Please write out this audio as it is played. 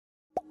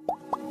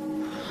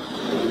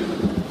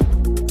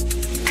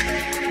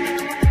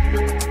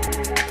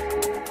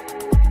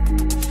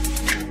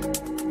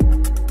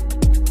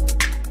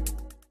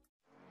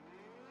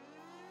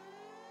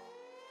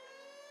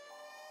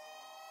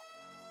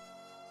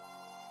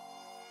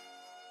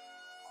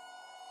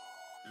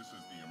This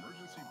is the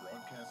emergency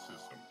broadcast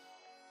system.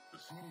 The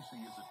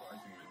CDC is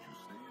advising that you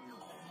stay in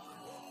your homes.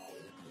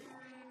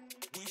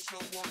 We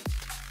show up.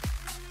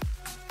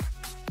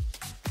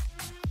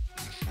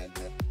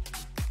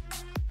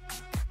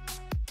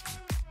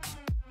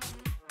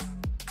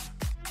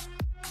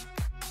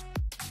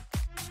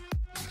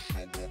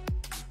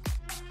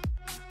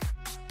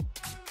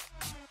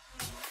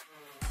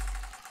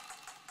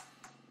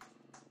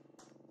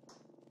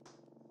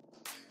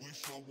 We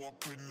show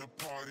up in the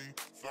party,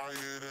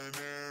 flyer than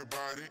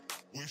everybody.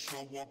 We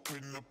show up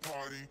in the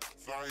party,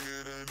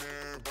 flyer than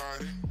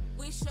everybody.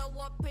 We show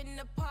up in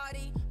the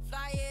party,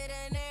 flyer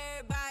than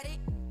everybody.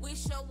 We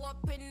show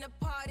up in the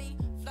party,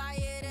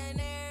 flyer than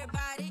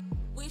everybody.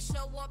 We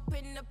show up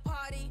in the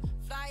party,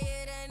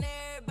 flyer than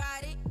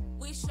everybody.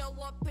 We show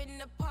up in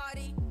the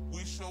party.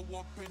 We show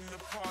up in the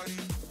party.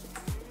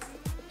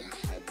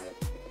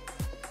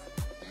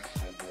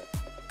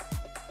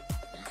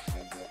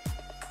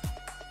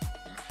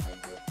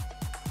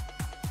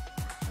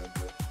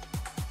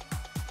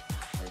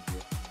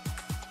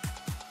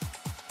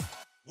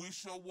 We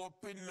show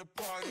up in the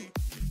party.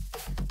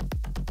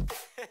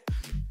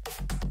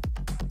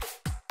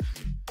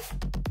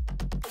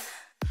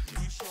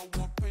 We show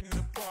up in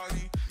the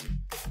party.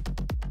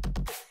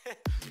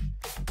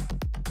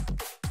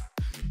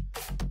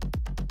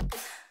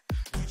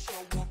 We show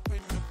up in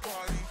the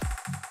party.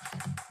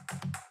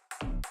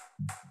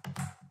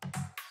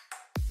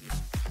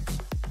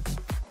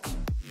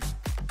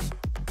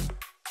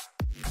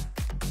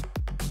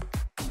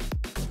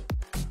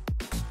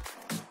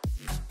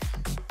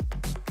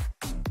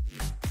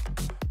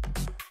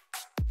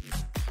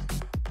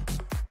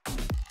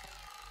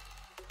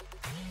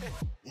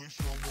 We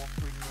show up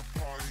in the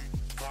party,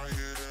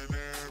 flyer than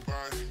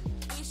everybody.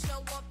 We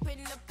show up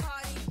in the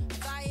party,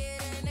 flyer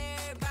than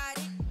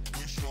everybody.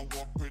 We show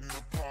up in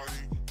the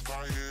party,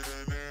 flyer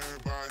than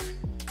everybody.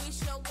 We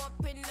show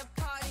up in the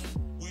party.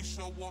 We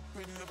show up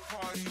in the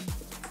party.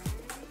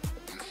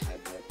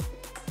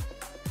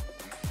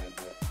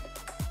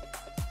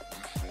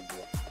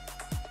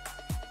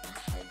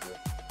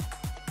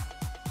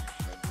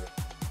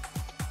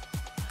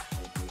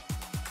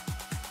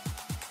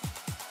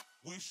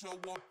 We show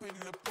up in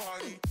the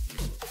party.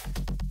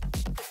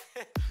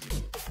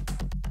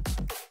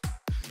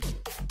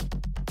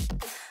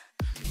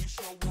 We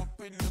show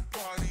up in the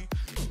party.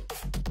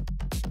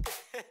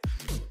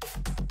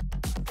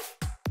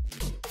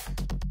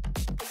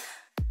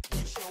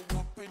 We show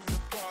up in the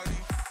party.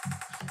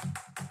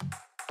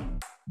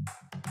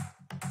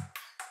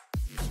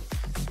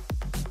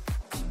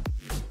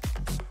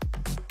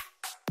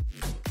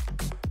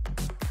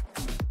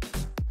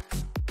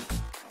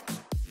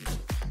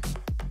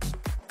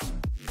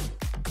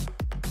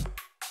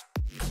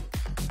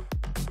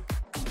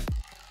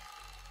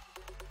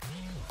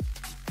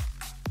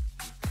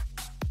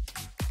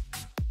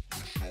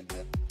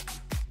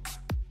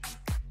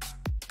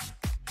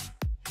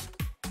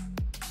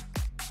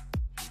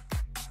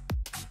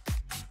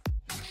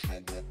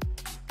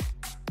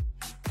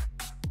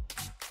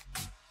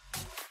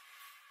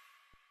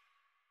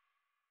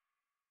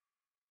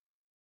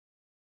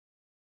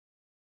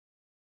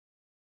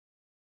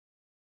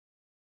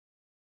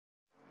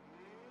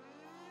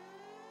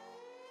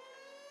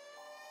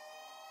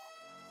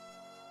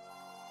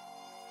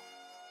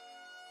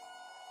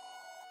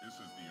 This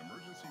is the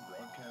emergency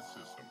broadcast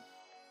system.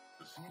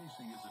 The CDC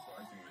is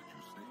advising that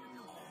you stay in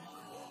your homes.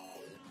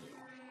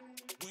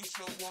 We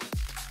show up.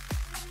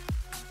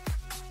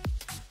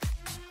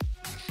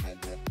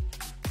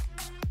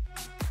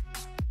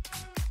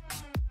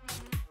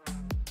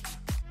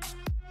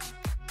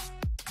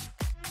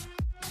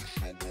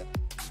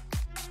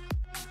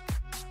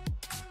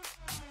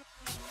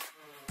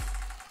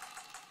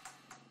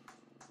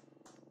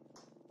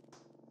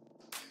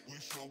 We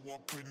show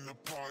up in the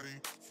party,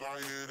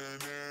 flyer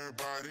than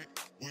everybody.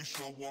 We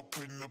show up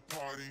in the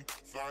party,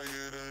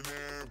 flyer than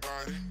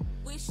everybody.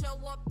 We show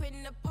up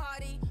in the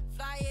party,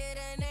 flyer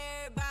than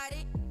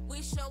everybody.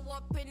 We show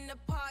up in the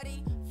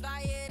party,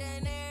 flyer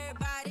than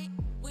everybody.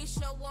 We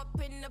show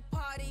up in the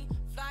party,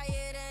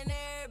 flyer than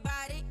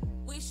everybody.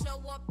 We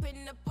show up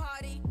in the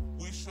party.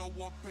 We show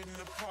up in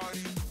the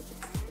party.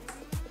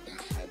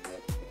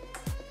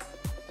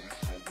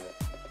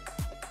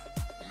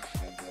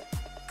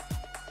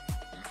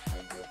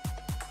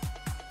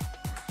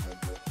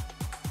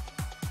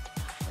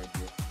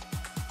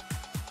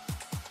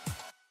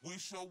 We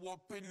show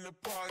up in the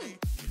party.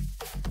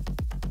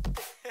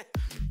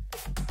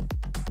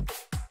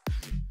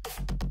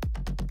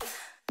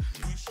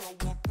 We show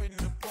up in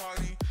the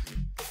party.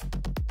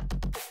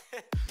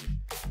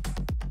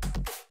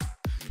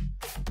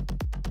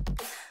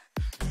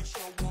 We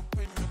show up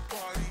in the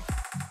party.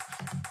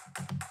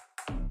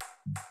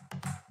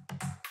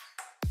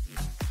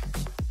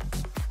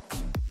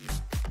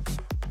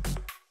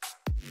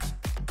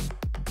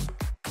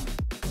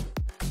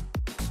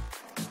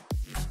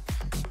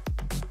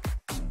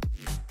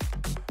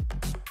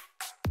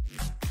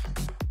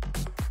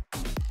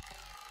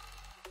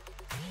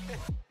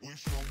 We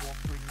show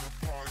up in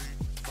the party,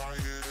 fire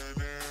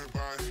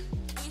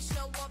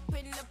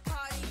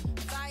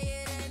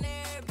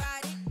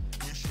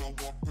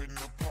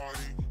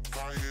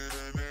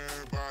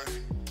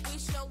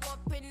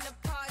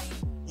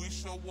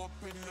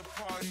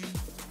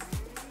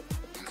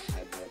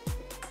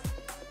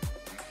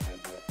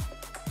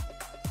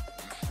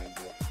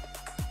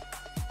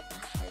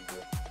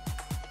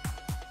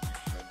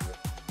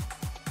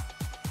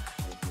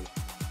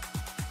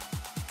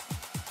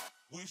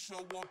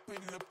show up in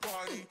the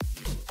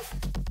party,